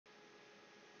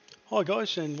Hi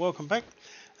guys, and welcome back.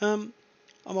 I'm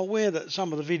aware that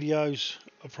some of the videos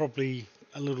are probably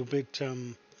a little bit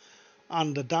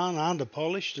underdone,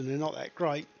 underpolished, and they're not that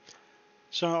great.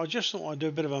 So I just thought I'd do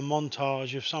a bit of a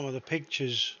montage of some of the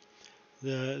pictures,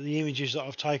 the images that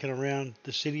I've taken around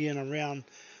the city and around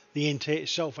the NT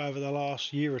itself over the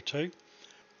last year or two.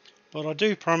 But I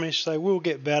do promise they will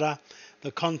get better.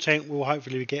 The content will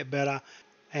hopefully get better,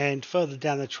 and further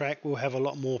down the track we'll have a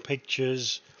lot more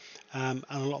pictures and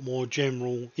a lot more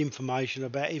general information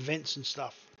about events and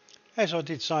stuff. As I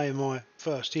did say in my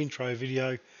first intro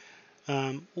video,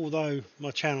 although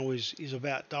my channel is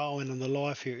about Darwin and the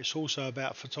life here, it's also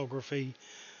about photography,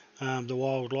 the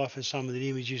wildlife and some of the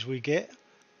images we get,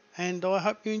 and I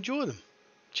hope you enjoy them.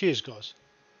 Cheers guys.